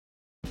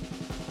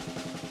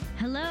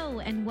Hello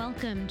and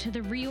welcome to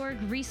the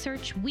Reorg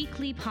Research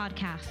Weekly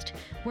Podcast,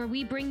 where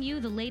we bring you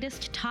the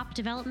latest top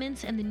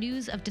developments in the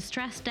news of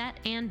distressed debt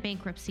and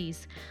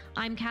bankruptcies.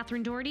 I'm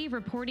Catherine Doherty,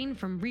 reporting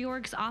from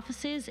Reorg's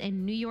offices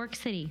in New York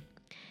City.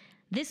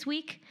 This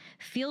week,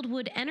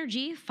 Fieldwood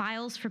Energy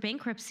files for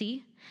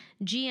bankruptcy,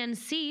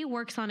 GNC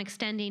works on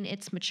extending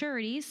its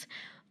maturities,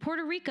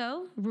 Puerto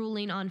Rico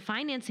ruling on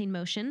financing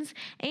motions,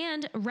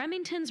 and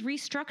Remington's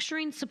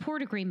restructuring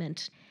support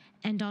agreement.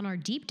 And on our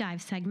deep dive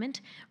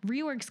segment,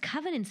 Reorg's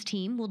Covenants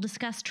team will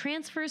discuss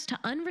transfers to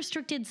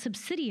unrestricted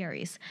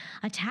subsidiaries,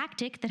 a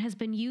tactic that has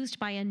been used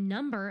by a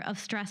number of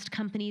stressed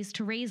companies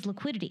to raise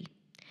liquidity.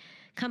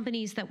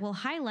 Companies that we'll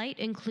highlight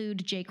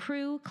include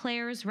J.Crew,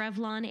 Claire's,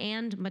 Revlon,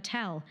 and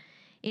Mattel.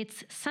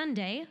 It's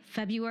Sunday,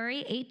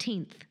 February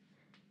 18th.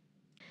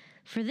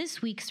 For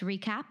this week's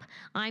recap,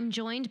 I'm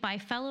joined by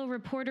fellow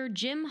reporter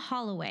Jim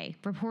Holloway,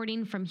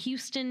 reporting from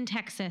Houston,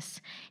 Texas.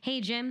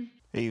 Hey, Jim.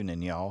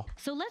 Evening, y'all.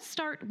 So let's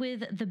start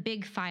with the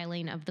big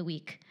filing of the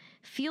week,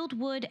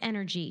 Fieldwood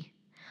Energy.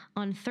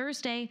 On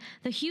Thursday,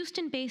 the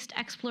Houston-based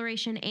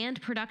exploration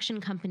and production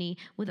company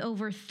with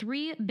over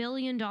 $3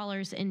 billion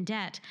in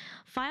debt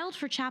filed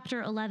for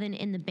Chapter 11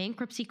 in the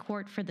bankruptcy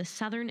court for the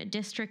Southern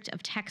District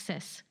of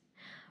Texas.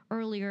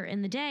 Earlier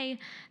in the day,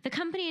 the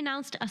company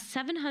announced a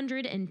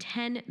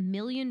 $710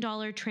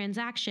 million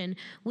transaction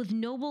with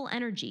Noble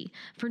Energy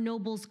for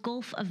Noble's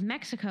Gulf of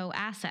Mexico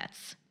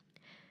assets.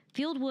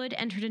 Fieldwood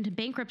entered into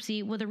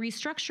bankruptcy with a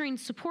restructuring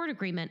support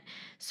agreement.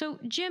 So,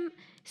 Jim,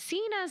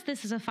 seeing as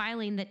this is a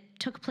filing that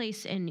took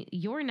place in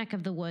your neck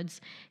of the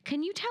woods,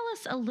 can you tell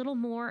us a little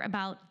more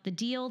about the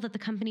deal that the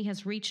company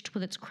has reached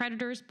with its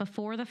creditors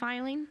before the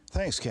filing?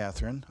 Thanks,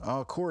 Catherine.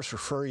 I'll, of course,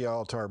 refer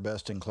y'all to our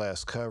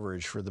best-in-class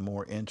coverage for the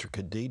more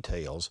intricate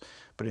details,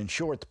 but in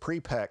short, the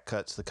pre-pack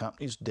cuts the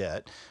company's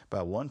debt by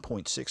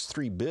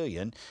 $1.63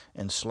 billion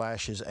and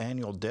slashes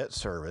annual debt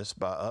service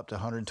by up to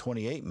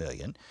 $128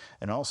 million,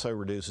 and also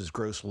reduces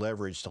gross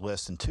leverage to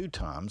less than 2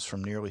 times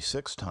from nearly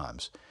 6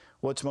 times.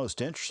 What's most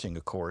interesting,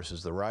 of course,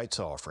 is the rights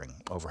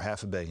offering, over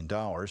 $500 million,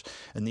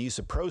 and the use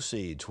of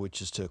proceeds,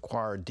 which is to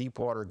acquire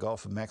deepwater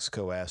Gulf of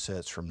Mexico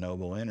assets from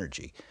Noble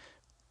Energy.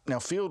 Now,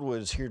 Fieldwood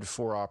has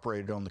heretofore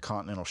operated on the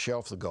continental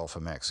shelf of the Gulf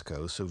of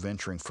Mexico, so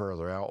venturing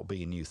further out will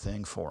be a new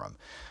thing for them.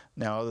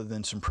 Now, other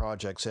than some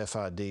projects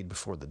FID'd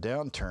before the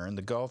downturn,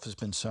 the Gulf has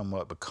been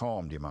somewhat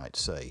becalmed, you might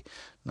say.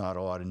 Not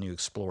a lot of new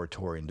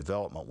exploratory and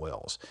development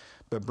wells.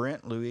 But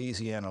Brent,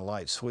 Louisiana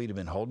Light Sweet have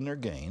been holding their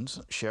gains.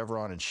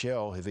 Chevron and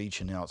Shell have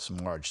each announced some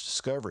large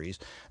discoveries,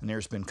 and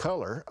there's been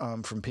color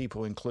from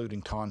people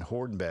including Ton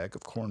Hornbeck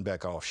of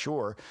Hornbeck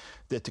Offshore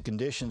that the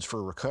conditions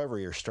for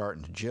recovery are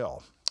starting to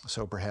gel.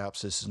 So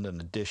perhaps this is an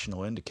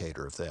additional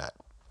indicator of that.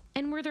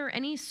 And were there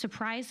any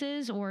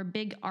surprises or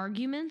big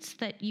arguments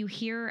that you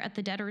hear at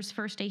the debtor's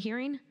first day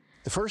hearing?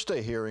 The first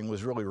day hearing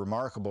was really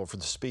remarkable for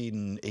the speed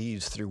and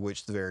ease through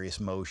which the various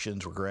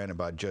motions were granted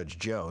by Judge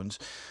Jones,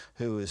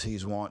 who, as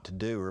he's wont to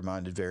do,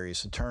 reminded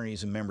various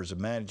attorneys and members of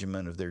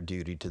management of their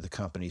duty to the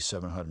company's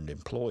 700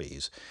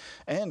 employees.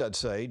 And I'd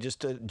say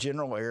just a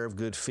general air of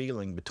good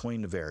feeling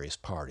between the various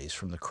parties,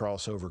 from the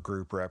crossover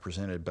group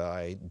represented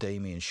by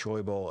Damian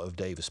Schäuble of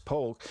Davis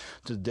Polk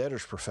to the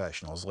debtors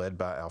professionals led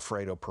by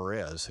Alfredo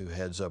Perez, who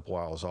heads up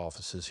Weil's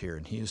offices here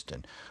in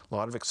Houston. A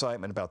lot of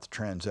excitement about the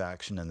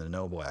transaction and the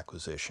Noble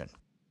acquisition.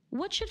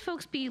 What should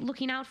folks be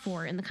looking out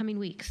for in the coming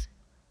weeks?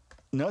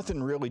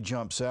 Nothing really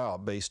jumps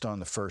out based on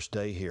the first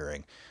day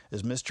hearing.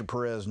 As Mr.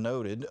 Perez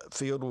noted,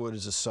 Fieldwood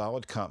is a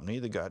solid company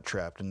that got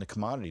trapped in the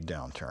commodity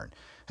downturn.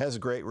 Has a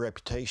great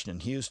reputation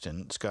in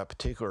Houston. It's got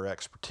particular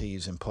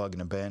expertise in plug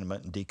and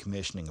abandonment and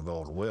decommissioning of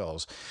old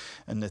wells.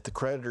 And that the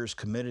creditors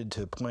committed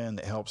to a plan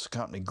that helps the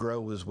company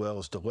grow as well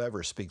as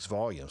deliver speaks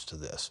volumes to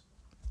this.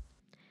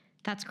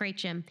 That's great,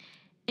 Jim.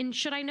 And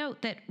should I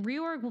note that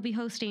Reorg will be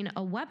hosting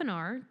a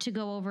webinar to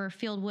go over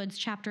Fieldwood's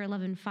Chapter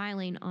 11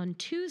 filing on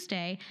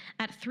Tuesday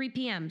at 3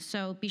 p.m.,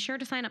 so be sure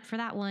to sign up for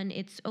that one.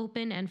 It's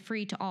open and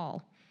free to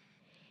all.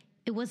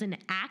 It was an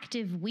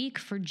active week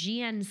for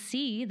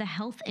GNC, the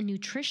health and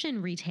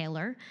nutrition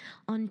retailer.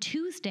 On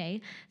Tuesday,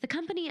 the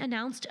company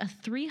announced a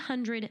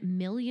 $300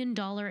 million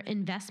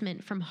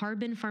investment from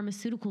Harbin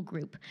Pharmaceutical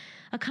Group,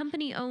 a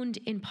company owned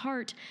in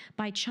part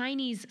by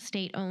Chinese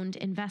state-owned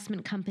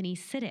investment company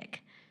CITIC.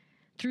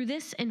 Through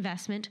this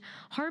investment,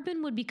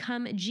 Harbin would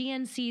become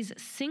GNC's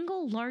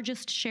single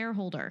largest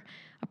shareholder,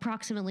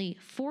 approximately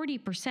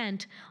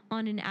 40%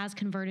 on an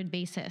as-converted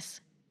basis.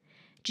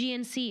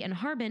 GNC and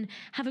Harbin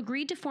have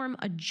agreed to form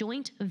a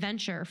joint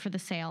venture for the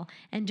sale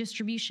and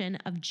distribution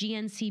of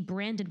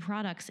GNC-branded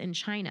products in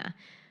China.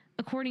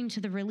 According to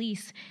the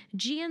release,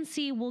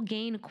 GNC will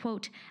gain,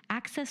 quote,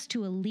 access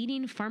to a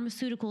leading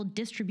pharmaceutical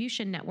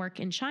distribution network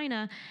in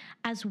China,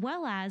 as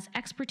well as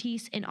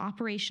expertise in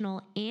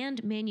operational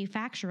and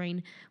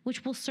manufacturing,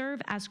 which will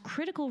serve as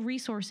critical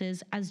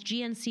resources as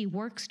GNC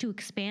works to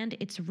expand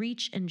its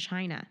reach in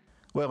China.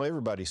 Well,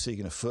 everybody's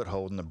seeking a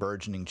foothold in the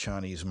burgeoning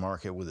Chinese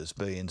market with its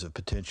billions of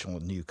potential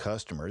new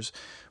customers.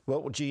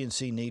 What will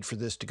GNC need for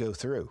this to go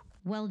through?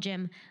 Well,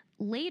 Jim,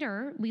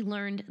 Later, we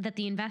learned that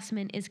the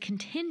investment is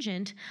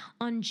contingent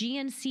on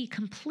GNC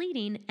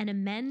completing an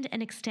amend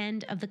and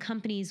extend of the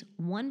company's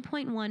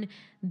 $1.1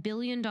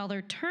 billion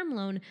term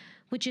loan,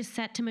 which is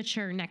set to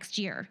mature next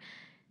year.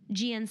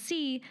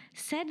 GNC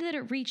said that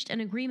it reached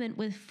an agreement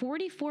with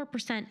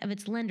 44% of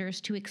its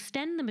lenders to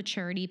extend the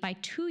maturity by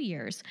 2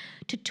 years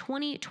to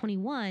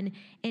 2021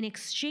 in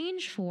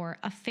exchange for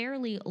a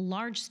fairly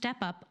large step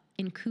up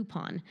in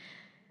coupon.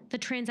 The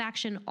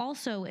transaction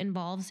also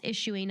involves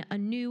issuing a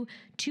new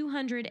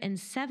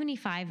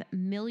 $275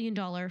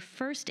 million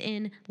first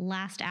in,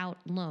 last out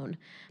loan,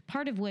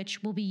 part of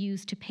which will be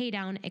used to pay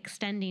down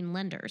extending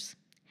lenders.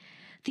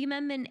 The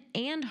amendment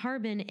and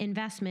Harbin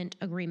investment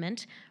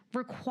agreement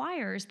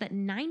requires that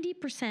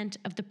 90%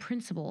 of the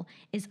principal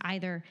is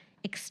either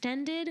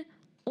extended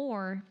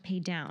or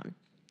paid down.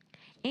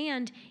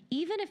 And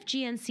even if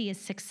GNC is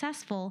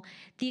successful,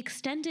 the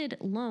extended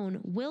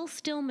loan will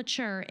still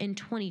mature in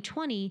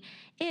 2020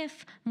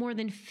 if more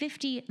than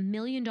 $50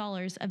 million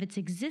of its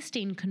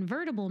existing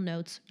convertible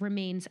notes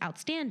remains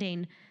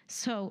outstanding,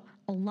 so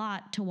a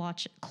lot to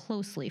watch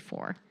closely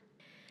for.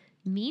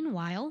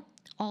 Meanwhile,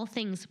 all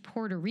things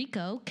Puerto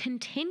Rico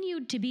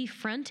continued to be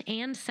front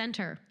and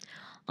center.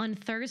 On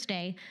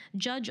Thursday,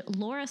 Judge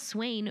Laura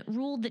Swain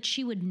ruled that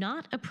she would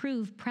not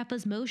approve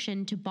PREPA's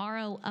motion to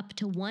borrow up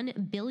to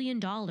 $1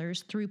 billion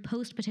through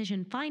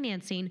post-petition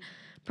financing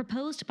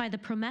proposed by the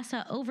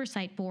PROMESA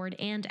Oversight Board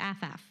and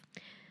AFAF.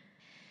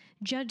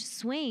 Judge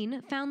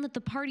Swain found that the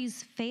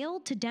parties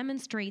failed to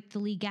demonstrate the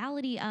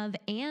legality of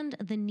and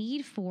the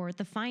need for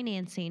the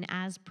financing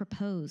as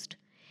proposed.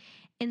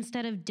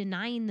 Instead of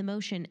denying the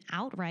motion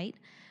outright,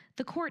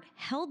 the court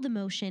held the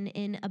motion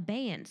in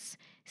abeyance,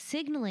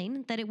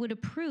 signaling that it would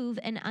approve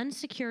an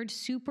unsecured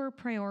super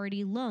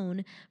priority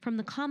loan from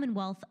the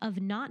Commonwealth of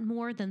not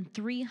more than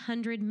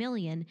 $300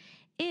 million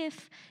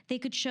if they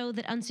could show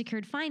that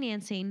unsecured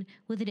financing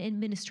with an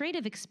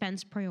administrative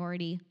expense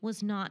priority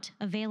was not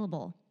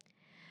available.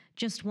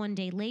 Just 1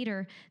 day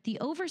later, the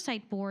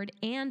Oversight Board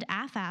and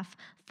AFAF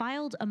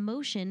filed a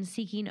motion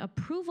seeking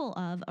approval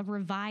of a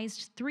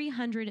revised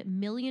 $300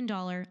 million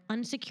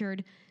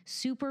unsecured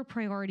super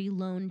priority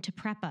loan to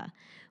PREPA,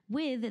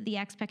 with the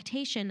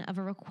expectation of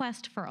a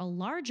request for a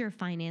larger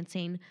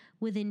financing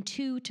within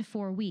 2 to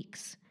 4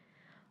 weeks.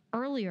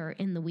 Earlier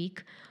in the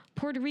week,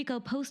 Puerto Rico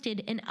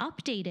posted an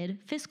updated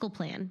fiscal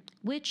plan,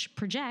 which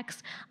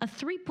projects a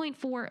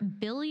 $3.4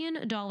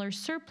 billion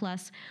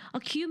surplus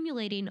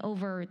accumulating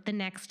over the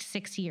next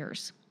 6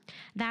 years.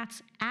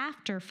 That's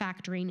after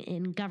factoring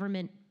in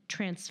government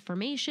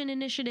transformation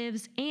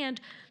initiatives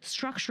and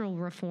structural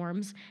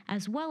reforms,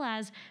 as well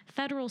as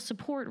federal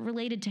support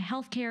related to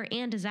healthcare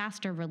and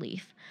disaster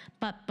relief,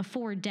 but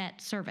before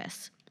debt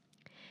service.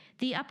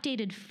 The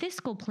updated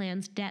fiscal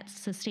plan's debt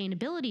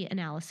sustainability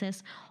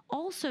analysis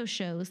also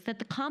shows that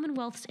the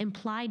Commonwealth's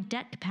implied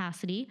debt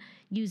capacity,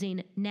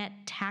 using net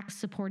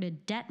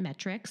tax-supported debt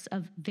metrics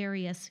of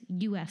various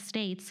U.S.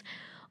 states,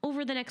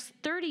 over the next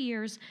 30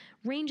 years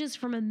ranges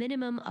from a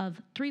minimum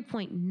of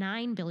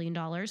 $3.9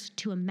 billion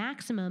to a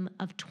maximum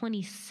of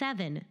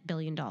 $27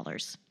 billion.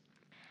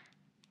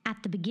 At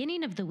the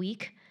beginning of the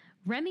week,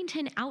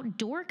 Remington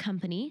Outdoor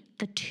Company,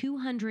 the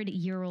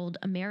 200-year-old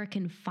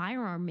American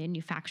firearm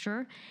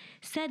manufacturer,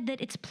 said that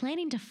it's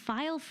planning to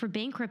file for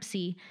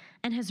bankruptcy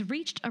and has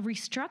reached a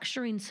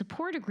restructuring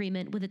support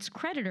agreement with its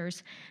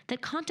creditors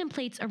that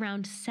contemplates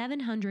around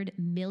 $700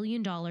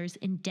 million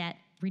in debt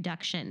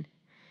reduction.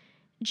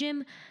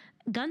 Jim,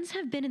 guns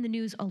have been in the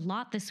news a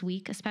lot this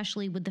week,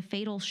 especially with the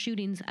fatal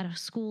shootings at a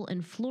school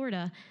in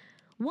Florida.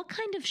 What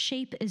kind of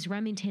shape is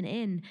Remington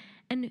in,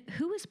 and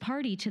who is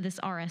party to this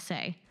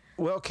RSA?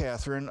 Well,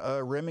 Catherine,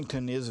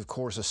 Remington is, of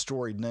course, a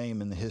storied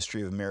name in the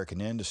history of American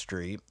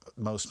industry.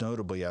 Most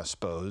notably, I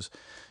suppose,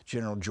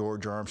 General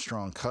George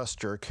Armstrong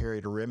Custer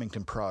carried a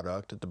Remington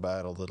product at the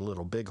Battle of the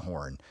Little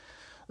Bighorn.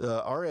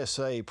 The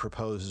RSA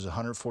proposes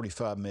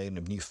 $145 million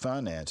of new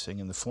financing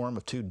in the form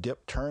of 2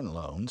 DIP term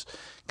loans,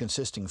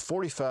 consisting of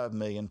 $45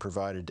 million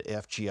provided to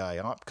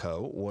FGI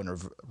OpCo, one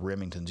of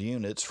Remington's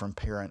units, from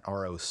parent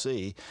ROC,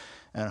 and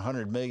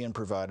 $100 million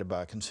provided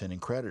by consenting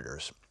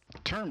creditors.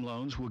 Term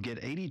loans will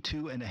get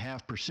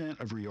 82.5%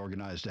 of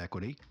reorganized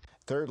equity.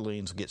 Third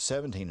liens will get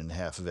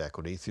 17.5% of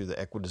equity through the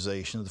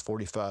equitization of the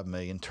 $45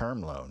 million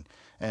term loan.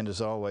 And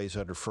as always,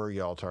 I'd refer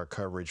y'all to our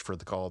coverage for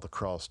all the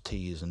crossed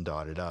T's and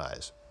dotted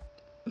I's.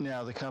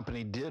 Now, the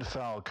company did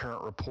file a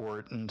current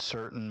report and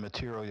certain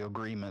material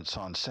agreements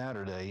on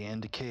Saturday,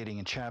 indicating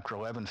a Chapter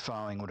 11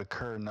 filing would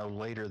occur no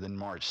later than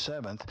March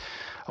 7th.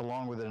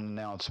 Along with an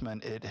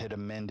announcement, it had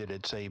amended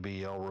its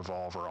ABL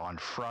revolver on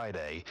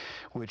Friday,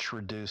 which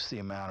reduced the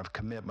amount of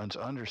commitments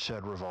under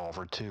said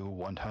revolver to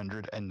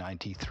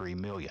 $193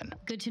 million.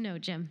 Good to know,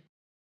 Jim.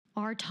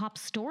 Our top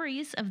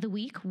stories of the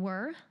week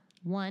were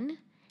 1.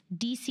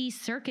 D.C.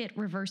 Circuit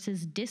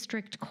reverses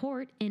District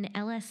Court in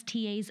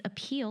LSTA's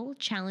appeal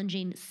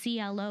challenging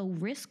CLO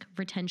risk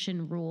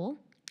retention rule.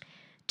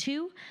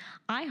 2,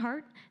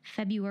 iHeart,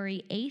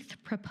 February 8th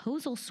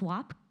proposal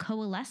swap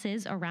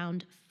coalesces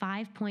around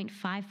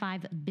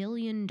 $5.55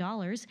 billion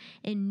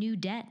in new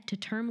debt to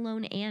term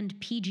loan and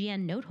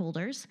PGN note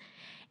holders.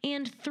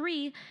 And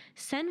 3,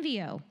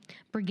 Cenveo,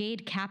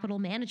 Brigade Capital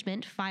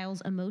Management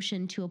files a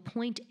motion to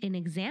appoint an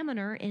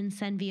examiner in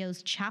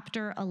Cenveo's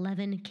Chapter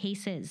 11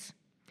 cases.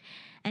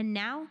 And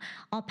now,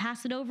 I'll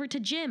pass it over to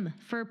Jim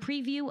for a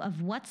preview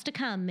of what's to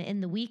come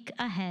in the week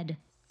ahead.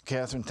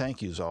 Catherine,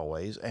 thank you as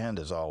always, and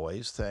as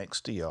always,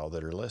 thanks to y'all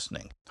that are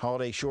listening.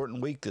 Holiday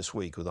shortened week this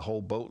week with a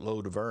whole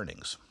boatload of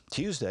earnings.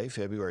 Tuesday,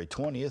 February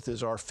 20th,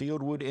 is our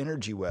Fieldwood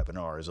Energy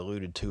webinar, as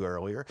alluded to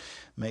earlier.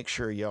 Make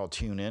sure y'all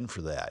tune in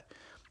for that.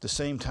 The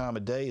same time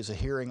of day is a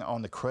hearing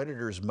on the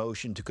creditor's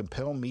motion to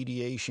compel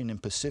mediation in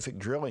Pacific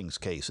Drilling's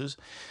cases.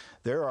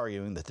 They're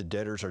arguing that the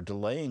debtors are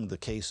delaying the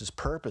cases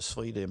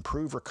purposefully to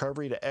improve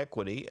recovery to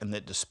equity and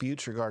that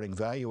disputes regarding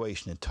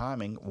valuation and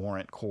timing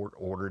warrant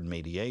court-ordered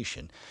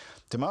mediation.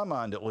 To my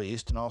mind, at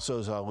least, and also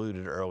as I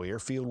alluded earlier,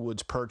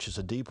 Fieldwood's purchase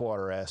of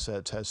deepwater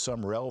assets has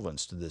some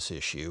relevance to this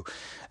issue,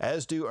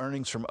 as do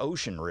earnings from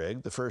Ocean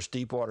Rig, the first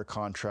deepwater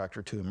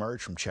contractor to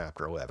emerge from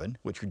Chapter 11,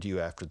 which are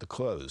due after the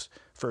close.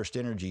 First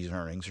Energy's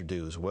earnings are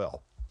due as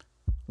well.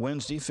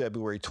 Wednesday,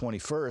 February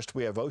 21st,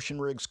 we have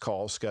Ocean Rig's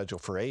call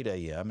scheduled for 8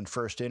 a.m. and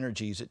First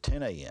Energy's at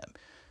 10 a.m.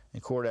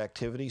 In court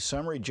activity,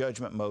 summary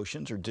judgment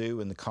motions are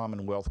due in the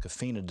Commonwealth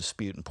Cofina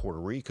dispute in Puerto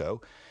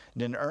Rico,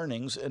 and in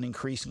earnings, an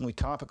increasingly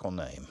topical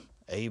name.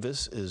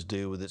 Avis is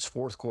due with its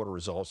fourth quarter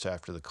results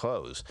after the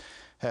close.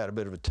 Had a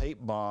bit of a tape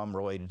bomb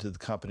related to the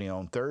company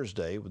on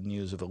Thursday with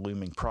news of a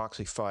looming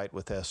proxy fight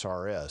with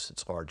SRS,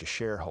 its largest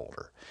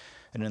shareholder.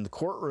 And in the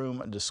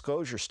courtroom, a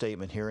disclosure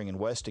statement hearing in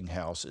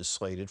Westinghouse is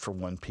slated for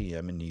 1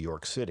 p.m. in New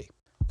York City.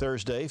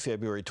 Thursday,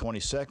 February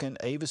 22nd,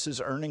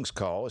 Avis's earnings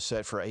call is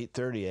set for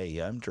 8:30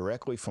 a.m.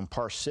 directly from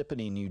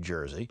Parsippany, New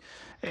Jersey.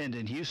 And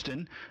in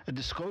Houston, a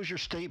disclosure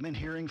statement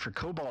hearing for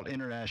Cobalt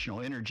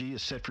International Energy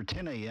is set for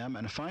 10 a.m.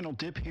 and a final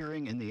dip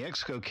hearing in the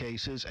Exco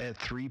cases at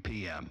 3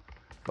 p.m.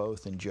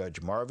 Both in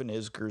Judge Marvin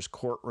Isger's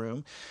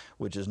courtroom,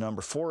 which is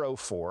number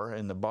 404,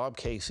 and the Bob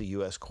Casey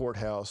U.S.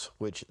 Courthouse,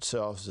 which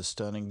itself is a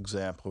stunning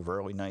example of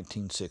early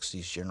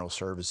 1960s General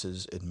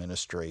Services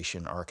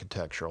Administration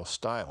architectural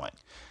styling.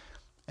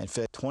 And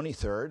February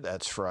 23rd,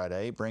 that's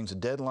Friday, brings a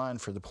deadline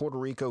for the Puerto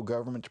Rico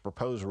government to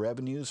propose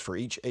revenues for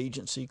each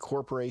agency,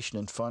 corporation,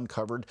 and fund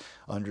covered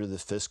under the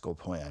fiscal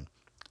plan.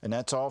 And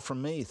that's all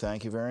from me.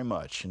 Thank you very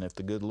much. And if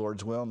the good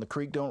Lord's will and the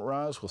creek don't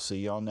rise, we'll see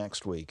y'all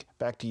next week.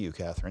 Back to you,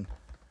 Catherine.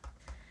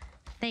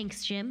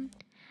 Thanks, Jim.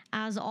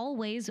 As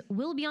always,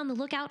 we'll be on the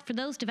lookout for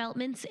those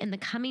developments in the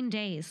coming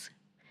days.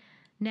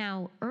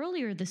 Now,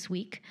 earlier this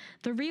week,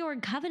 the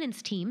Reorg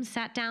Covenants team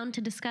sat down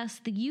to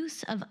discuss the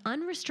use of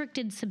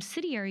unrestricted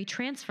subsidiary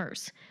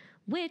transfers,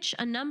 which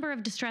a number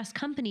of distressed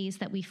companies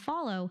that we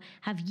follow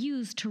have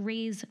used to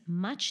raise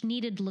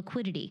much-needed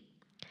liquidity.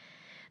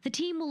 The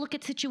team will look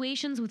at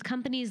situations with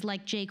companies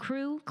like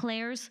J.Crew,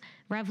 Claire's,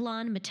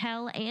 Revlon,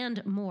 Mattel,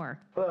 and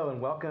more. Hello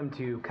and welcome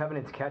to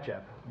Covenants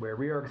Catch-Up, where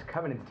Reorg's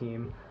Covenants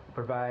team will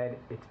provide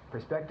its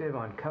perspective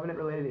on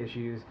covenant-related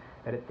issues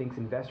that it thinks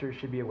investors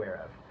should be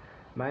aware of.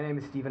 My name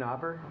is Stephen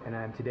Opper, and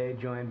I'm today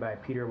joined by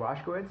Peter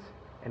Washkowitz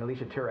and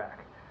Alicia Turak,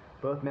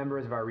 both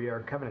members of our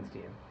Reorg Covenants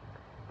team.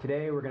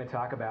 Today we're going to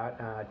talk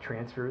about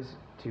transfers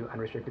to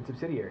unrestricted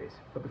subsidiaries.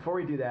 But before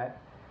we do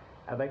that,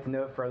 I'd like to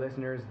note for our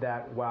listeners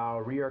that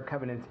while Reorg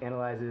Covenants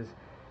analyzes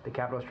the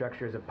capital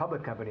structures of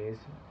public companies,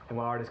 and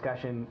while our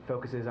discussion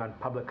focuses on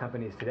public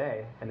companies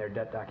today and their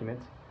debt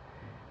documents,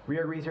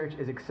 Reorg Research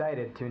is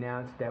excited to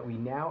announce that we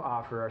now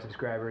offer our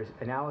subscribers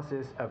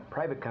analysis of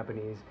private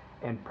companies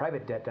and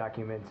private debt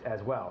documents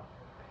as well.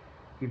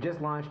 We've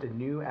just launched a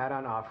new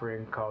add-on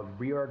offering called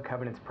Reorg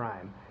Covenants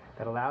Prime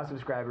that allows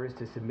subscribers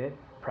to submit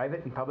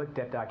private and public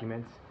debt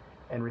documents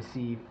and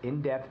receive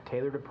in-depth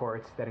tailored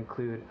reports that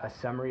include a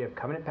summary of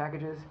covenant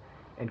packages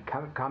and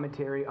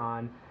commentary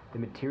on the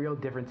material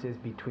differences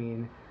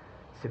between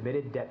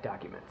submitted debt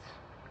documents.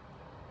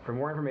 For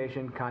more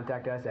information,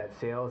 contact us at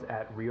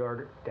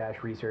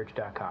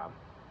sales@reorg-research.com.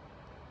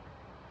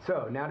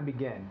 So, now to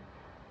begin.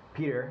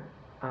 Peter,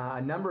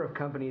 a number of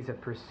companies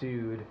have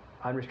pursued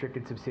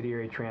unrestricted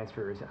subsidiary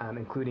transfers,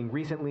 including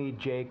recently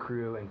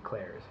J.Crew and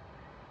Claire's.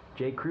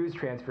 J.Crew's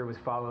transfer was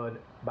followed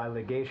by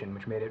litigation,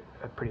 which made it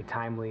a pretty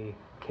timely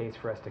case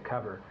for us to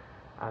cover.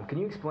 Can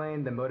you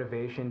explain the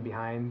motivation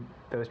behind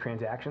those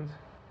transactions?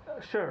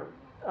 Sure.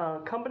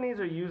 Companies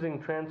are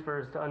using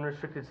transfers to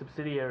unrestricted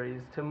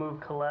subsidiaries to move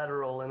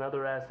collateral and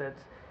other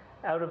assets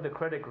out of the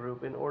credit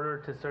group in order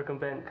to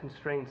circumvent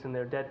constraints in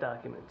their debt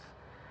documents.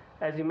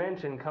 As you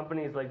mentioned,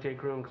 companies like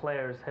J.Crew and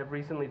Claire's have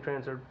recently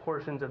transferred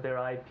portions of their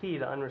IP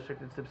to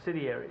unrestricted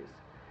subsidiaries.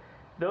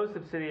 Those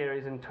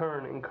subsidiaries, in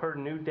turn, incurred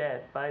new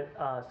debt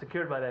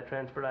secured by that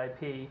transferred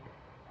IP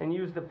and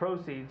used the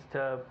proceeds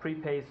to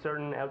prepay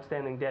certain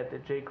outstanding debt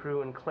that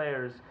J.Crew and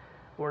Claire's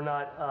were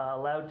not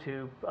allowed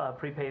to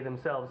prepay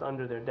themselves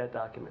under their debt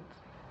documents.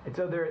 And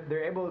so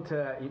they're able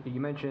to, you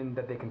mentioned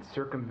that they can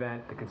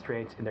circumvent the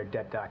constraints in their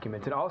debt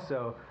documents. And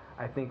also,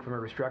 I think from a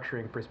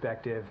restructuring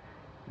perspective,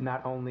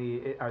 not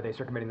only are they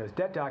circumventing those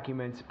debt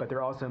documents, but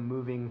they're also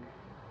moving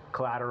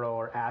collateral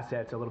or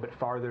assets a little bit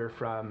farther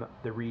from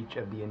the reach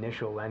of the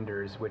initial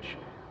lenders, which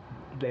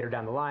later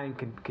down the line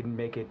can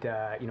make it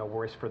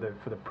worse for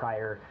the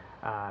prior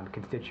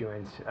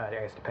constituents, I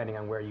guess, depending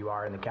on where you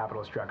are in the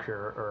capital structure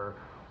or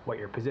what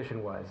your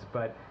position was.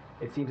 But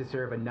it seems to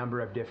serve a number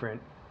of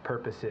different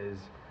purposes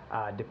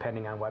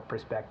depending on what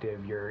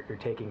perspective you're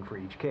taking for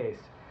each case.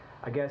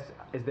 I guess,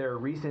 is there a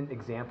recent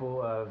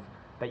example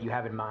that you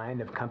have in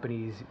mind of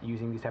companies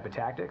using these type of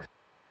tactics?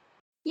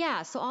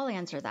 Yeah, so I'll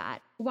answer that.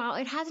 While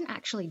it hasn't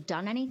actually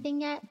done anything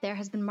yet, there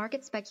has been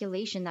market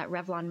speculation that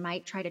Revlon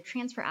might try to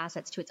transfer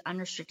assets to its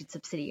unrestricted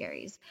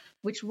subsidiaries,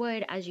 which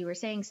would, as you were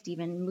saying,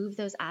 Stephen, move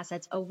those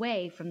assets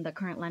away from the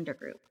current lender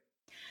group.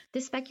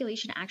 This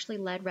speculation actually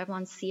led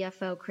Revlon's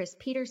CFO, Chris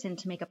Peterson,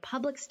 to make a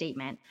public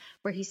statement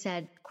where he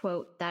said,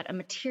 quote, that a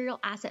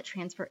material asset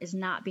transfer is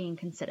not being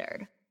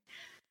considered.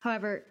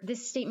 However,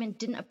 this statement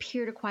didn't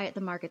appear to quiet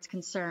the market's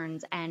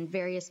concerns, and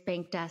various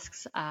bank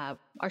desks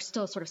are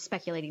still sort of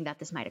speculating that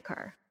this might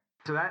occur.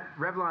 So that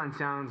Revlon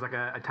sounds like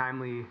a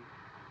timely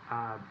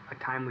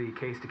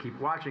case to keep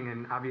watching,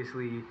 and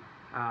obviously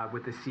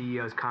with the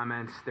CEO's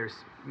comments, there's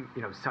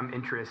some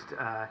interest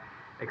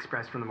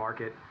expressed from the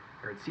market,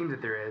 or it seems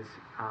that there is,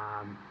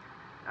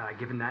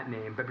 given that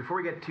name. But before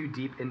we get too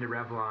deep into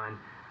Revlon,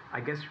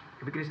 I guess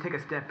if we could just take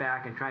a step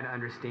back and try to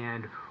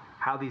understand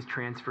how these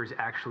transfers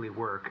actually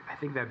work, I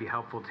think that'd be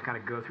helpful to kind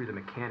of go through the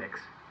mechanics.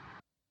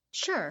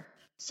 Sure.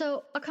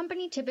 So a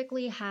company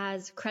typically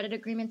has credit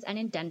agreements and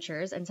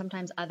indentures and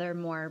sometimes other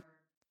more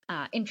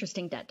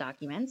interesting debt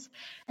documents.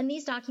 And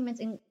these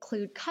documents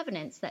include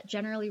covenants that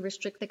generally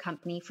restrict the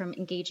company from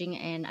engaging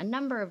in a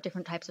number of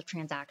different types of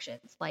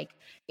transactions, like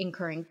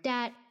incurring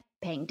debt,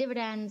 paying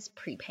dividends,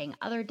 prepaying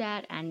other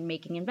debt, and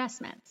making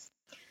investments.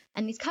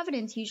 And these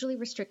covenants usually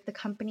restrict the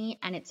company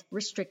and its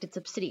restricted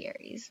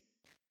subsidiaries,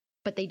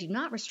 but they do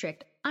not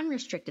restrict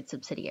unrestricted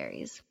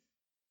subsidiaries.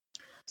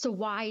 So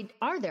why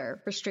are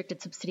there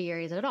restricted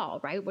subsidiaries at all,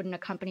 right? Wouldn't a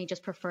company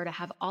just prefer to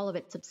have all of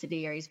its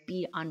subsidiaries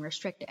be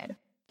unrestricted?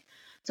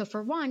 So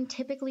for one,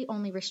 typically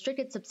only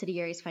restricted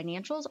subsidiaries'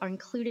 financials are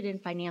included in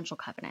financial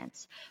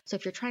covenants. So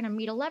if you're trying to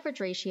meet a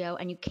leverage ratio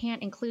and you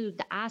can't include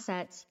the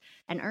assets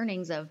and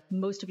earnings of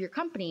most of your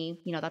company,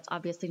 that's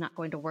obviously not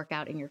going to work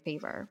out in your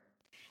favor.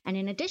 And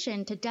in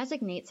addition, to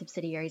designate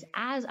subsidiaries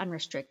as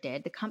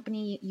unrestricted, the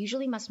company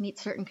usually must meet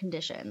certain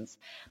conditions,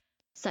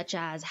 such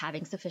as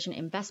having sufficient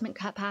investment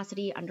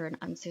capacity under an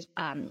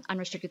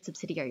unrestricted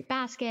subsidiary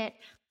basket,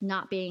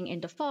 not being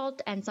in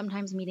default, and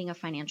sometimes meeting a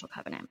financial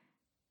covenant.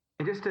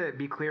 And just to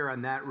be clear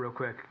on that real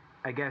quick,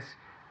 I guess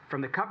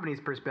from the company's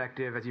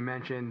perspective, as you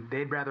mentioned,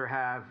 they'd rather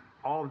have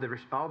all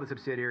the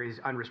subsidiaries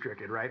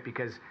unrestricted, right?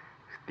 Because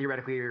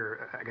theoretically,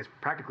 or I guess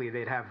practically,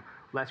 they'd have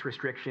less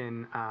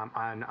restriction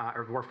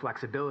or more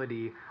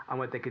flexibility on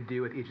what they could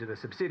do with each of the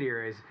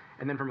subsidiaries.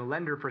 And then from a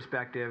lender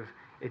perspective,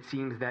 it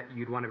seems that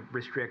you'd want to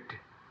restrict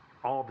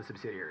all of the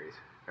subsidiaries,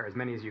 or as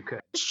many as you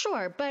could.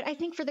 Sure, but I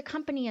think for the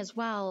company as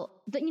well,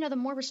 the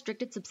more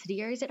restricted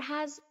subsidiaries it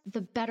has,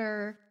 the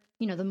better,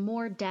 the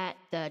more debt,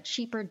 the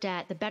cheaper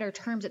debt, the better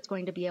terms it's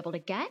going to be able to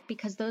get,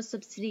 because those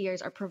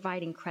subsidiaries are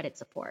providing credit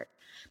support.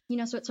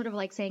 So it's sort of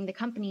like saying the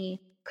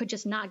company could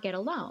just not get a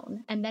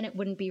loan, and then it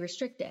wouldn't be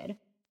restricted.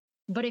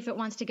 But if it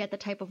wants to get the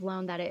type of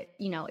loan that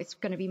it's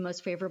going to be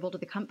most favorable to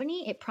the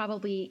company, it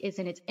probably is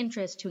in its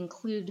interest to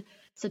include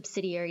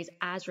subsidiaries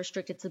as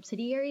restricted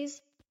subsidiaries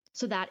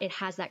so that it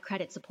has that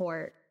credit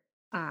support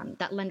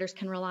that lenders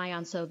can rely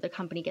on, so the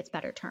company gets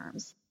better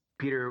terms.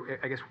 Peter,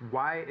 I guess,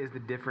 why is the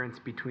difference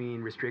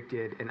between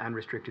restricted and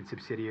unrestricted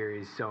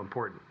subsidiaries so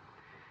important?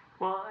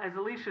 Well, as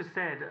Alicia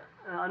said,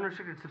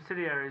 unrestricted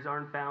subsidiaries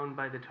aren't bound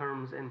by the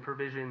terms and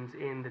provisions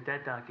in the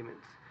debt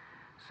documents.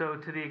 So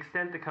to the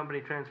extent the company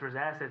transfers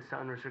assets to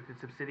unrestricted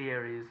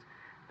subsidiaries,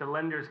 the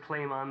lender's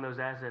claim on those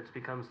assets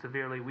becomes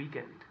severely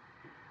weakened.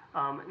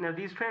 Now,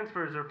 these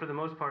transfers are, for the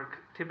most part,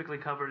 typically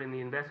covered in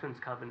the investments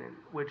covenant,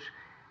 which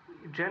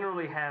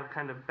generally have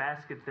kind of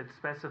baskets that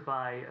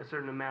specify a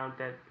certain amount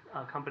that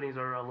companies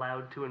are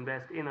allowed to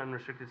invest in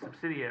unrestricted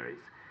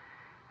subsidiaries.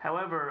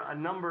 However, a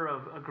number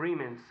of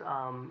agreements,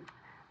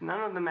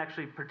 none of them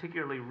actually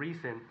particularly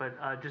recent,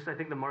 but just I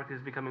think the market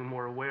is becoming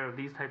more aware of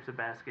these types of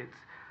baskets.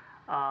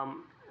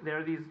 There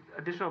are these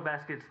additional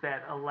baskets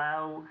that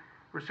allow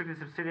restricted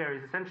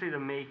subsidiaries essentially to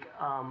make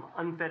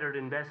unfettered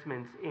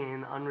investments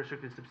in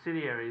unrestricted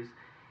subsidiaries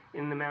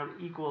in an amount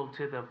equal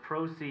to the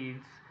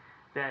proceeds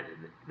that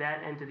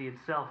entity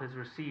itself has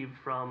received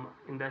from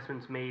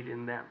investments made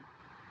in them.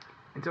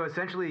 And so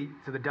essentially,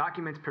 the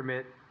documents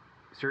permit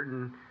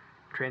certain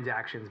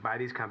transactions by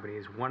these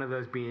companies, one of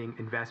those being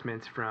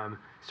investments from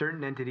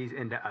certain entities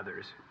into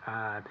others.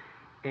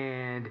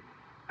 And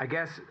I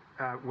guess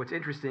what's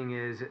interesting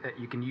is that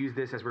you can use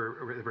this, as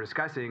we're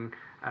discussing,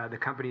 the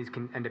companies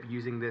can end up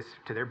using this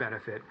to their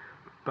benefit.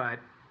 But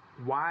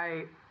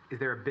why, is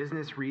there a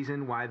business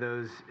reason why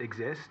those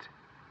exist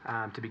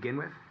to begin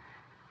with?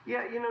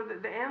 Yeah,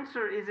 the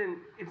answer isn't.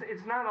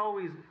 It's not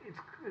always.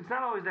 It's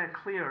not always that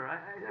clear.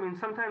 I mean,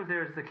 sometimes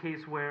there's the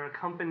case where a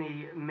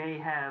company may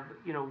have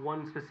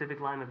one specific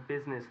line of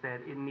business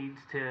that it needs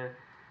to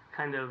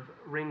kind of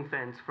ring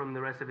fence from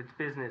the rest of its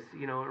business.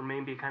 Or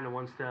maybe it kind of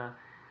wants to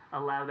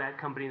allow that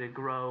company to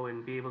grow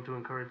and be able to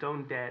incur its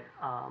own debt,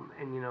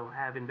 and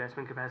have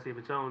investment capacity of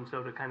its own,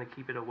 so to kind of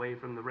keep it away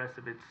from the rest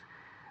of its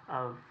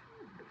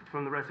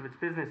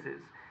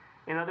businesses.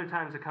 And other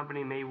times, a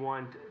company may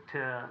want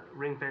to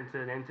ring fence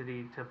an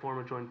entity to form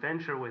a joint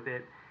venture with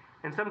it,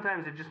 and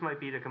sometimes it just might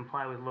be to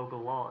comply with local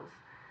laws.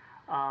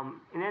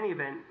 In any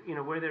event,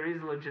 where there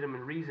is a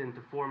legitimate reason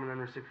to form an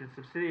unrestricted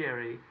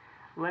subsidiary,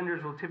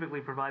 lenders will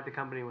typically provide the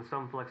company with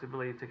some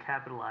flexibility to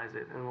capitalize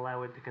it and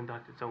allow it to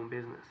conduct its own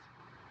business.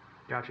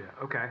 Gotcha.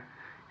 Okay.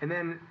 And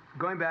then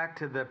going back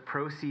to the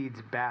proceeds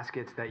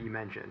baskets that you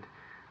mentioned,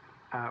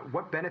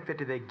 what benefit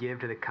do they give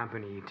to the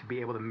company to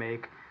be able to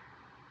make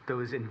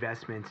those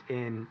investments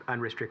in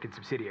unrestricted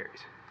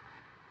subsidiaries?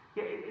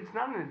 Yeah, it's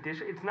not an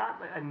addition. It's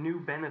not a new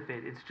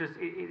benefit. It's just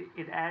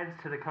it adds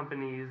to the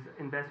company's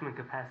investment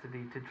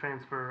capacity to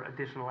transfer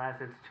additional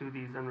assets to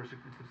these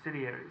unrestricted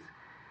subsidiaries.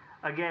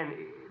 Again,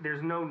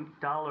 there's no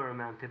dollar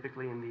amount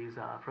typically in these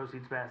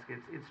proceeds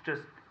baskets. It's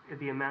just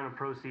the amount of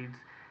proceeds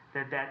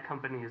that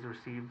company has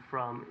received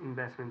from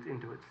investments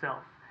into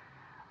itself.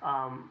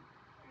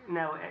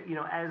 Now,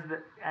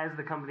 as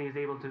the company is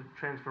able to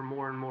transfer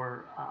more and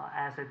more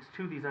assets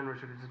to these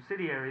unrestricted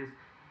subsidiaries,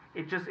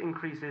 it just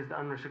increases the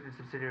unrestricted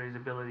subsidiary's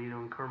ability to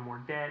incur more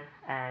debt,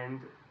 and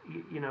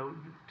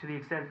to the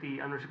extent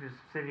the unrestricted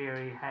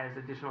subsidiary has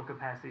additional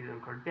capacity to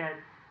incur debt,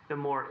 the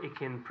more it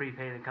can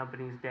prepay the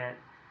company's debt,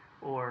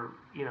 or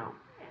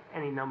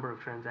any number of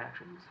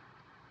transactions.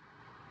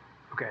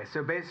 Okay,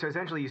 so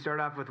essentially you start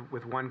off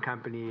with one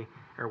company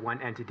or one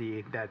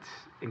entity that's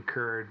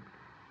incurred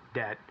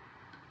debt.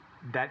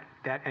 That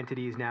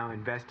entity is now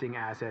investing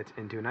assets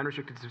into an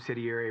unrestricted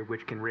subsidiary,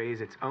 which can raise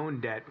its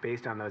own debt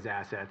based on those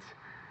assets,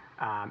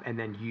 and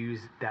then use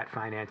that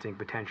financing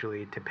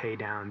potentially to pay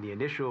down the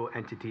initial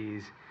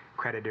entity's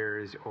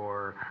creditors,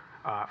 or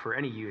for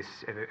any use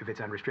if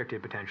it's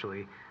unrestricted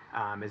potentially.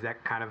 Is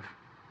that kind of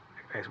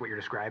what you're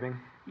describing?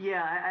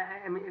 Yeah,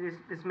 I mean,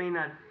 this may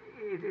not.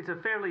 It's a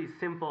fairly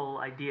simple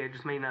idea. It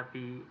just may not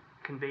be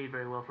conveyed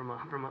very well from a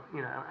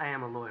I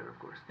am a lawyer, of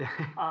course.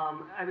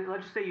 I mean,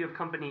 let's just say you have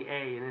company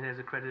A and it has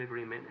a credit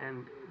agreement,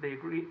 and the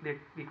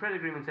credit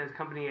agreement says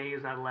company A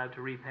is not allowed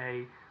to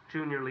repay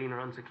junior lien or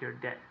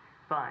unsecured debt.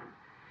 Fine.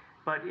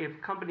 But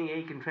if company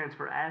A can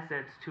transfer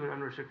assets to an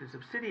unrestricted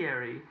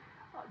subsidiary,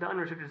 the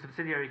unrestricted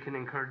subsidiary can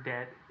incur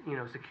debt,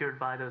 secured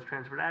by those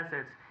transferred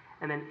assets,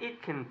 and then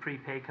it can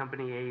prepay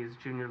company A's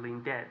junior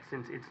lien debt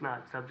since it's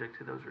not subject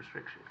to those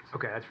restrictions.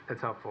 Okay,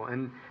 that's helpful.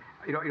 And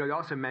you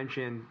also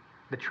mentioned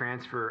the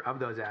transfer of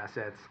those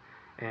assets,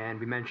 and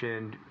we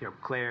mentioned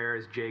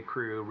Claire's, J.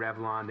 Crew,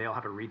 Revlon, they all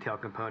have a retail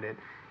component.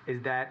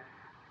 Is there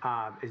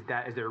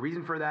a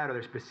reason for that? Are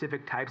there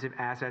specific types of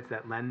assets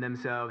that lend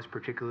themselves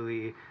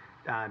particularly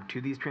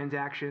to these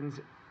transactions?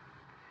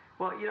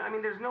 Well, I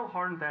mean, there's no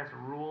hard and fast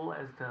rule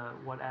as to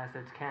what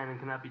assets can and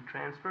cannot be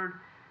transferred,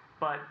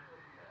 but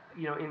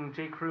in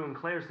J. Crew and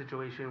Claire's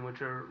situation,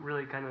 which are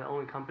really kind of the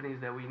only companies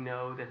that we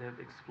know that have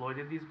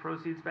exploited these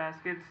proceeds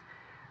baskets,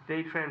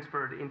 they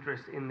transferred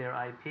interest in their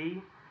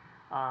IP.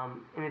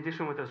 In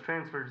addition, with those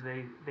transfers,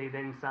 they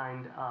then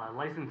signed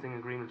licensing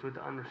agreements with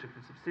the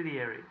unrestricted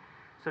subsidiary.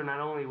 So not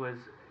only was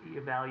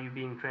value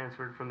being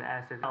transferred from the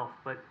asset itself,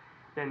 but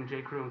then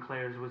J. Crew and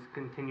Claire's was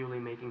continually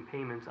making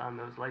payments on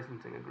those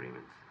licensing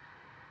agreements.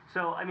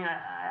 So, I mean,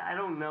 I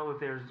don't know if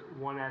there's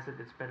one asset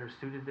that's better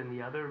suited than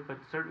the other, but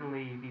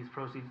certainly these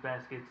proceeds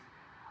baskets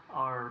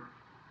are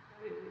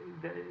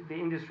the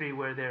industry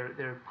where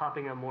they're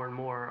popping up more and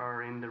more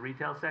are in the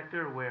retail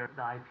sector, where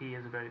the IP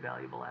is a very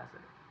valuable asset.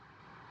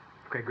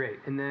 Okay, great.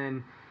 And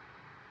then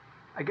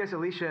I guess,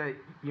 Alicia,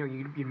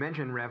 you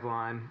mentioned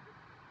Revlon,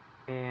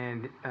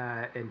 and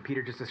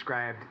Peter just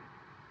described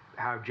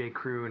how J.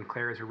 Crew and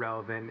Claire's are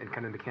relevant and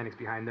kind of the mechanics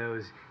behind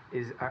those.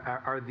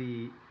 Would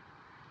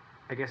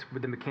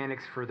the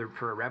mechanics for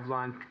a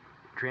Revlon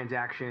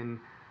transaction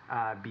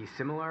be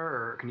similar,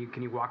 or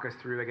can you walk us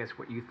through, I guess,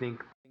 what you think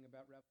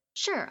about Revlon?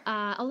 Sure.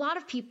 A lot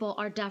of people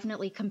are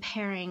definitely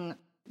comparing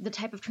the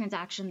type of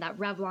transaction that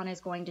Revlon is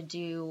going to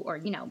do,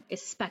 or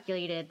is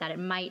speculated that it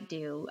might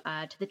do,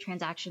 to the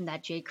transaction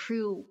that J.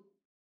 Crew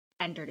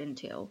entered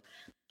into.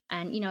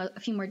 And, a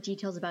few more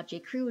details about J.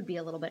 Crew would be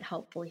a little bit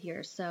helpful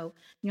here. So,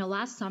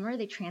 last summer,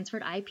 they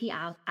transferred IP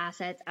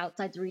assets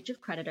outside the reach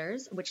of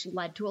creditors, which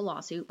led to a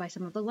lawsuit by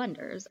some of the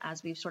lenders,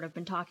 as we've sort of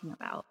been talking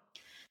about.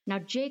 Now,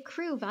 J.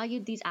 Crew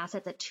valued these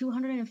assets at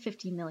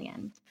 $250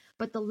 million,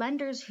 but the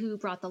lenders who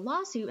brought the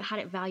lawsuit had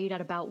it valued at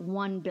about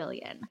 $1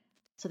 billion.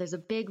 So there's a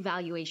big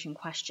valuation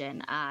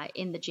question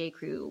in the J.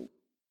 Crew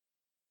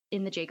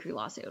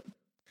lawsuit.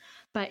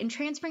 But in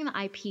transferring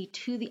the IP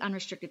to the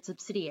unrestricted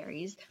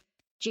subsidiaries,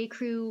 J.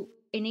 Crew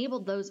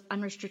enabled those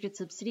unrestricted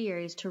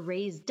subsidiaries to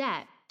raise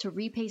debt to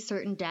repay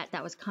certain debt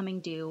that was coming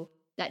due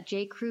that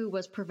J. Crew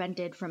was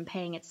prevented from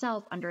paying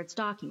itself under its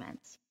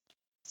documents.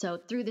 So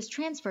through this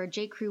transfer,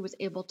 J.Crew was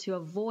able to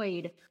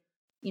avoid,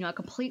 a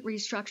complete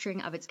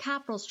restructuring of its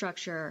capital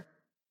structure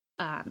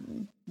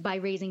by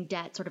raising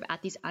debt sort of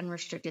at these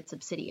unrestricted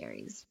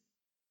subsidiaries.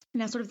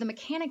 Now, sort of the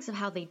mechanics of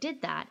how they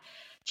did that,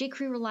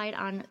 J.Crew relied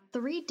on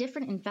 3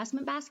 different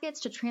investment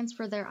baskets to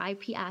transfer their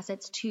IP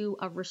assets to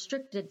a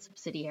restricted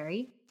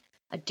subsidiary,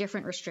 a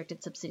different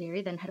restricted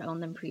subsidiary than had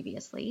owned them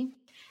previously.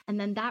 And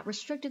then that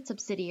restricted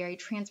subsidiary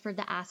transferred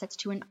the assets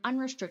to an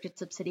unrestricted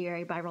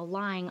subsidiary by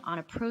relying on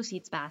a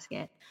proceeds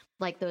basket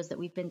like those that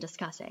we've been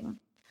discussing.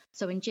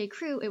 So in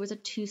J.Crew, it was a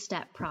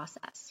 2-step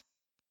process.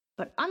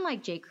 But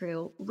unlike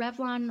J.Crew,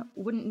 Revlon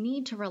wouldn't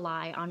need to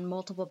rely on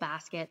multiple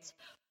baskets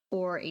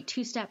or a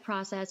 2-step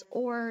process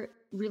or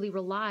really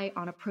rely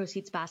on a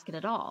proceeds basket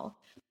at all.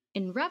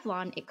 In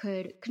Revlon, it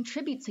could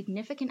contribute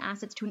significant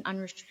assets to an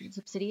unrestricted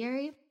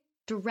subsidiary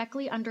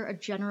directly under a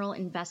general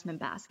investment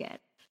basket.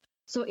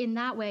 So in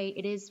that way,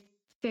 it is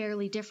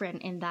fairly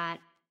different in that,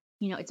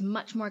 it's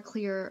much more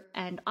clear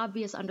and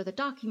obvious under the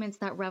documents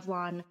that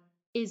Revlon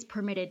is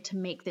permitted to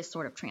make this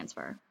sort of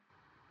transfer.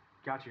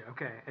 Gotcha.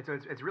 Okay. And so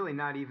it's really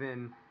not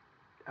even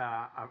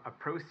a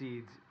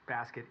proceeds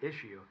basket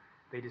issue.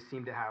 They just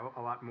seem to have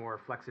a lot more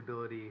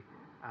flexibility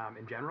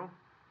in general.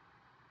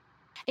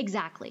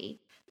 Exactly.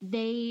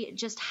 They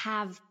just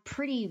have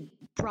pretty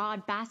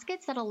broad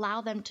baskets that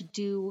allow them to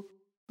do,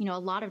 a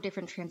lot of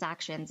different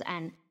transactions.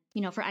 And,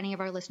 for any of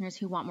our listeners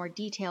who want more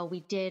detail, we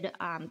did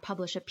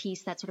publish a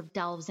piece that sort of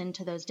delves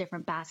into those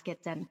different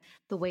baskets and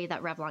the way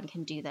that Revlon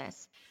can do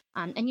this.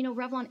 And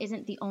Revlon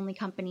isn't the only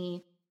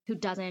company who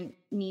doesn't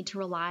need to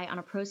rely on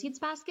a proceeds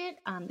basket.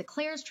 The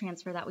Claire's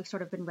transfer that we've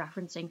sort of been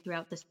referencing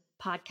throughout this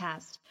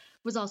podcast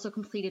was also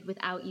completed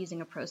without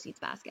using a proceeds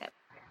basket.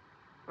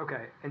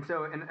 Okay. And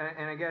so, and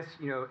I guess,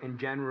 in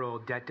general,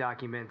 debt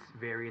documents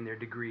vary in their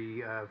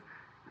degree of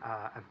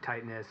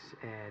tightness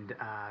and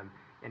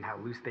how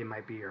loose they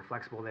might be or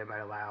flexible they might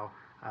allow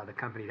the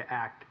company to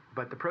act.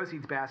 But the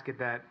proceeds basket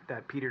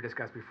that Peter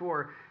discussed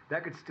before,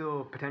 that could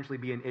still potentially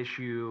be an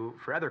issue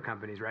for other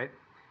companies, right?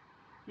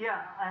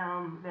 Yeah,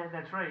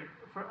 that's right.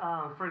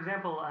 For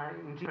example,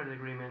 in the credit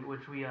agreement,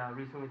 which we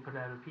recently put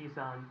out a piece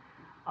on,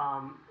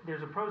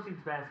 there's a proceeds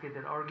basket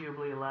that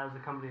arguably allows the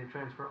company to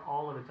transfer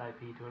all of its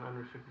IP to an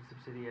unrestricted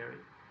subsidiary.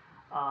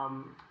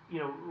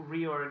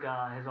 Reorg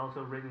has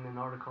also written an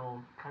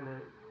article kind of,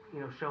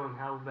 showing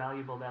how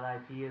valuable that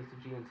IP is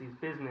to GNC's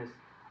business.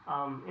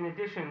 In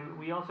addition,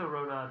 we also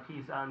wrote a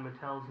piece on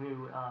Mattel's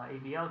new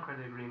ABL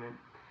credit agreement,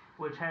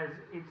 which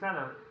it's not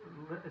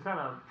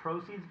a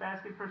proceeds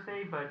basket per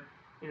se, but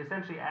it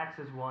essentially acts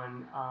as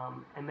one,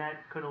 and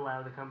that could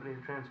allow the company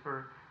to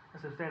transfer a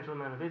substantial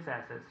amount of its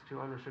assets to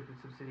unrestricted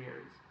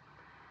subsidiaries.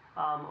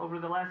 Over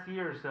the last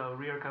year or so,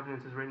 Reorg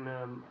Covenants has written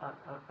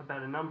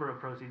about a number of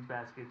proceeds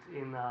baskets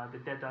in the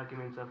debt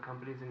documents of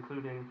companies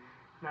including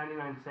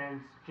 99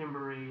 Cents,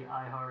 Gymboree,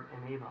 iHeart,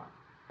 and Avon.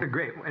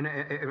 Great. And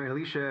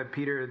Alicia,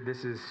 Peter,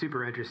 this is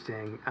super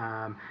interesting.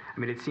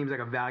 It seems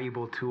like a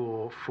valuable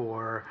tool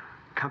for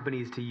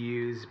companies to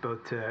use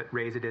both to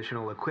raise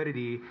additional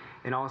liquidity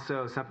and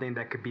also something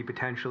that could be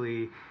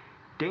potentially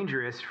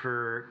dangerous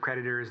for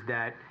creditors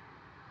that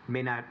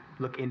may not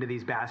look into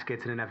these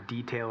baskets in enough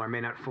detail or may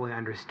not fully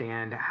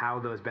understand how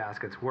those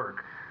baskets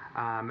work.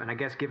 And I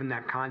guess given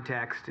that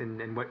context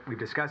and what we've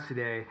discussed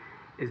today,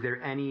 is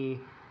there any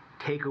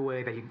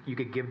takeaway that you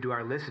could give to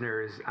our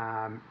listeners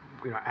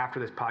after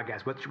this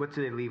podcast? What's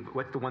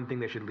the one thing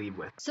they should leave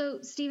with? So,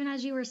 Stephen,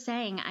 as you were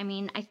saying,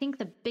 I think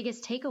the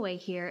biggest takeaway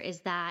here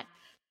is that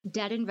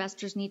debt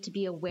investors need to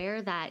be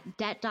aware that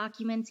debt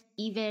documents,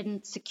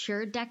 even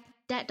secured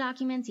debt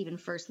documents, even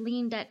first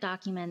lien debt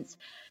documents,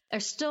 are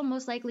still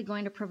most likely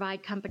going to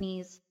provide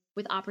companies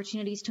with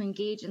opportunities to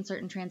engage in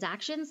certain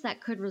transactions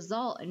that could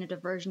result in a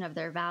diversion of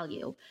their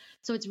value.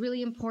 So it's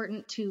really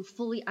important to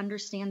fully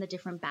understand the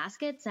different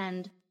baskets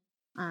and,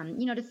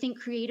 to think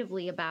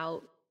creatively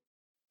about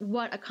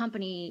what a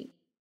company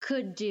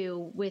could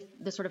do with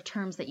the sort of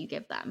terms that you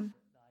give them.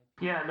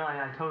 Yeah, no,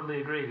 I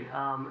totally agree.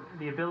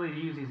 The ability to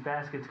use these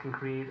baskets can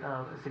create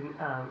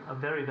a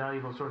very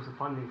valuable source of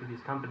funding for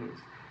these companies.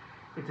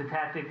 It's a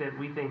tactic that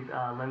we think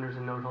lenders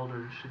and note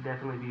holders should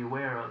definitely be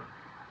aware of,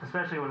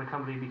 especially when a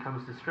company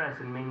becomes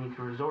distressed and may need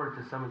to resort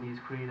to some of these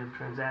creative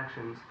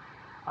transactions,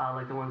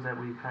 like the ones that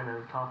we've kind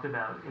of talked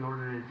about, in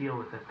order to deal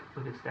with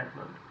its debt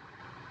load.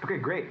 Okay,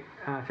 great.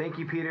 Thank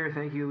you, Peter.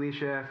 Thank you,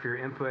 Alicia, for your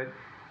input.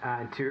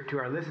 To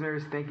our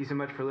listeners, thank you so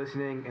much for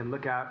listening, and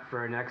look out for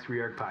our next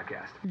Reorg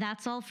podcast.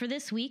 That's all for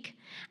this week.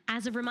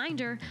 As a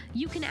reminder,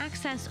 you can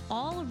access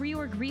all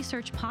Reorg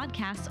Research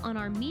podcasts on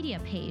our media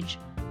page,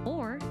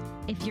 or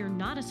if you're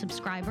not a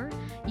subscriber,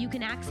 you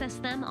can access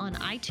them on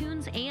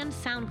iTunes and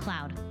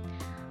SoundCloud.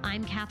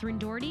 I'm Catherine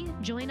Doherty.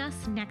 Join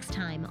us next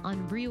time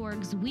on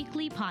Reorg's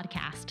weekly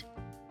podcast.